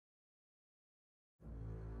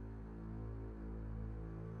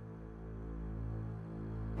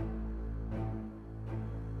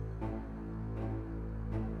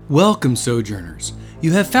Welcome, Sojourners.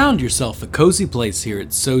 You have found yourself a cozy place here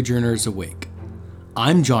at Sojourners Awake.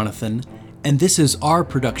 I'm Jonathan, and this is our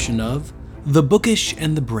production of The Bookish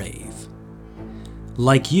and the Brave.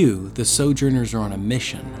 Like you, the Sojourners are on a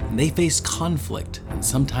mission, and they face conflict and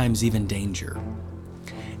sometimes even danger.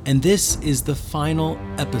 And this is the final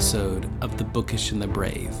episode of The Bookish and the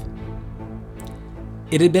Brave.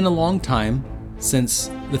 It had been a long time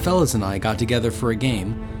since the fellas and I got together for a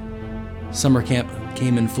game. Summer camp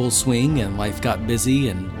came in full swing and life got busy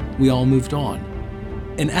and we all moved on.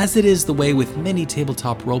 And as it is the way with many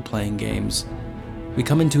tabletop role-playing games, we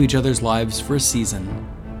come into each other's lives for a season.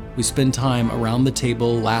 We spend time around the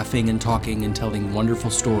table laughing and talking and telling wonderful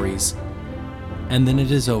stories. And then it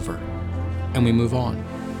is over and we move on.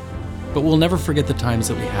 But we'll never forget the times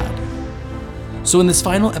that we had. So in this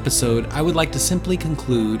final episode, I would like to simply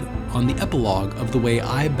conclude on the epilogue of the way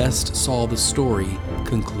I best saw the story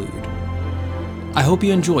conclude. I hope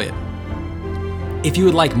you enjoy it. If you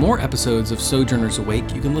would like more episodes of Sojourners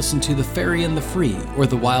Awake, you can listen to The Fairy and the Free or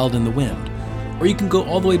The Wild and the Wind, or you can go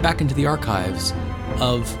all the way back into the archives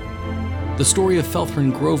of the story of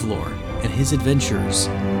Felthrin Grovelore and his adventures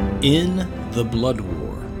in the Blood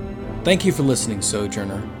War. Thank you for listening,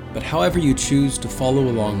 Sojourner, but however you choose to follow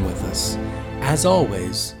along with us, as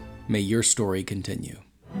always, may your story continue.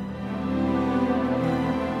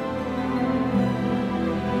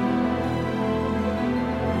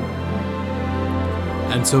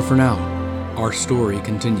 And so for now, our story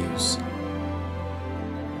continues.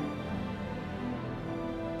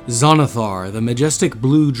 Xonathar, the majestic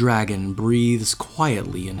blue dragon, breathes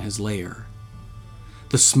quietly in his lair.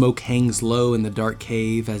 The smoke hangs low in the dark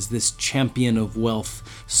cave as this champion of wealth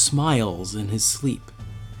smiles in his sleep,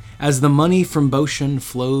 as the money from Boshan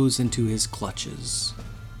flows into his clutches.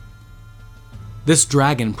 This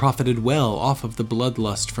dragon profited well off of the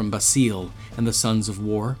bloodlust from Basile and the Sons of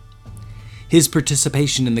War. His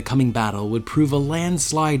participation in the coming battle would prove a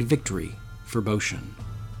landslide victory for Boshan.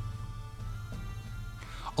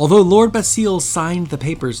 Although Lord Basile signed the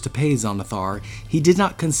papers to pay Xonathar, he did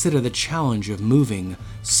not consider the challenge of moving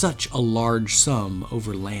such a large sum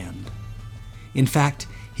over land. In fact,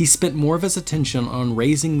 he spent more of his attention on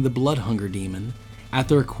raising the blood hunger demon at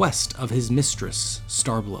the request of his mistress,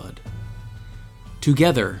 Starblood.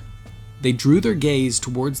 Together, they drew their gaze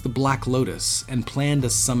towards the Black Lotus and planned a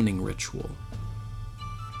summoning ritual.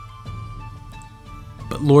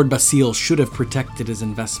 But Lord Basile should have protected his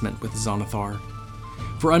investment with Xonathar,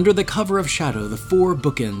 for under the cover of shadow, the four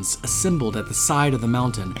bookends assembled at the side of the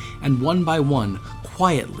mountain, and one by one,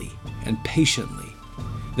 quietly and patiently,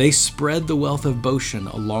 they spread the wealth of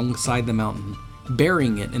Boshan alongside the mountain,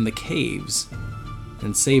 burying it in the caves,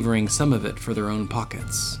 and savoring some of it for their own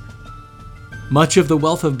pockets. Much of the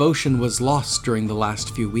wealth of Boshan was lost during the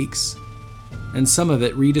last few weeks, and some of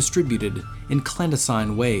it redistributed in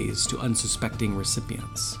clandestine ways to unsuspecting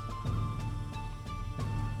recipients.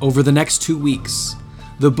 Over the next 2 weeks,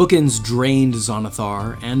 the bookends drained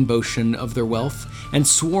Xonathar and Boshan of their wealth and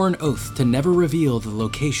swore an oath to never reveal the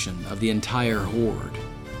location of the entire hoard.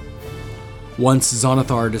 Once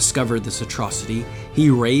Xonathar discovered this atrocity, he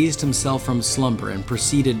raised himself from slumber and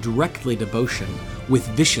proceeded directly to Boshan with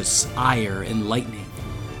vicious ire and lightning.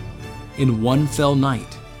 In one fell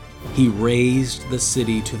night, he razed the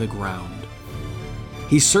city to the ground.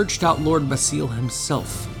 He searched out Lord Basile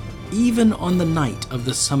himself, even on the night of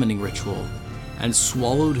the summoning ritual, and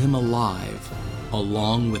swallowed him alive,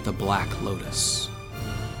 along with the Black Lotus.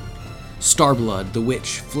 Starblood, the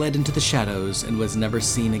witch, fled into the shadows and was never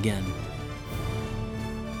seen again.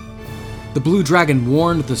 The Blue Dragon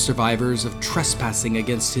warned the survivors of trespassing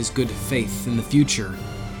against his good faith in the future,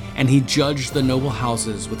 and he judged the noble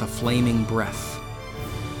houses with a flaming breath.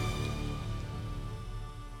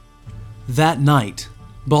 That night,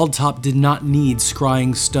 Baldtop did not need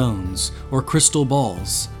scrying stones or crystal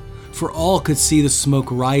balls, for all could see the smoke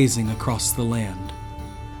rising across the land.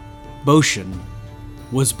 Boshan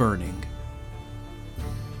was burning.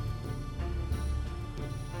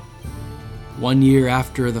 1 year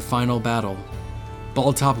after the final battle,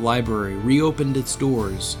 Baldtop Library reopened its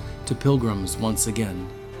doors to pilgrims once again.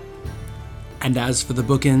 And as for the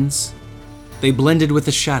bookends, they blended with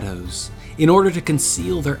the shadows in order to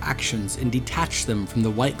conceal their actions and detach them from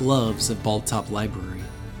the white gloves of Baldtop Library.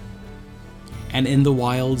 And in the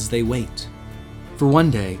wilds they wait, for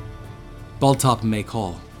one day, Baldtop may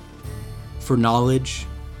call. For knowledge,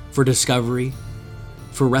 for discovery,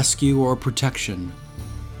 for rescue or protection,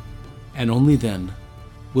 and only then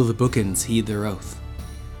will the bookends heed their oath.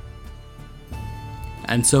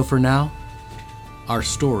 And so for now, our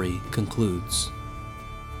story concludes.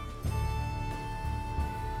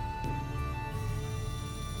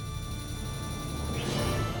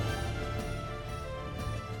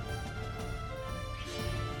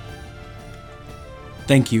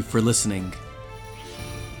 Thank you for listening.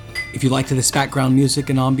 If you liked this background music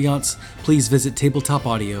and ambiance, please visit Tabletop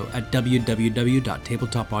Audio at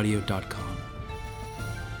www.tabletopaudio.com.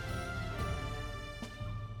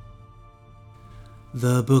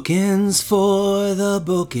 The bookends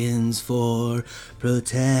for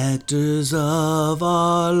protectors of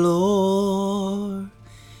our lore.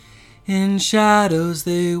 In shadows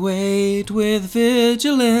they wait with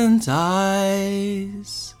vigilant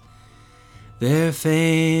eyes. Their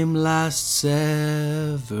fame lasts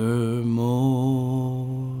evermore.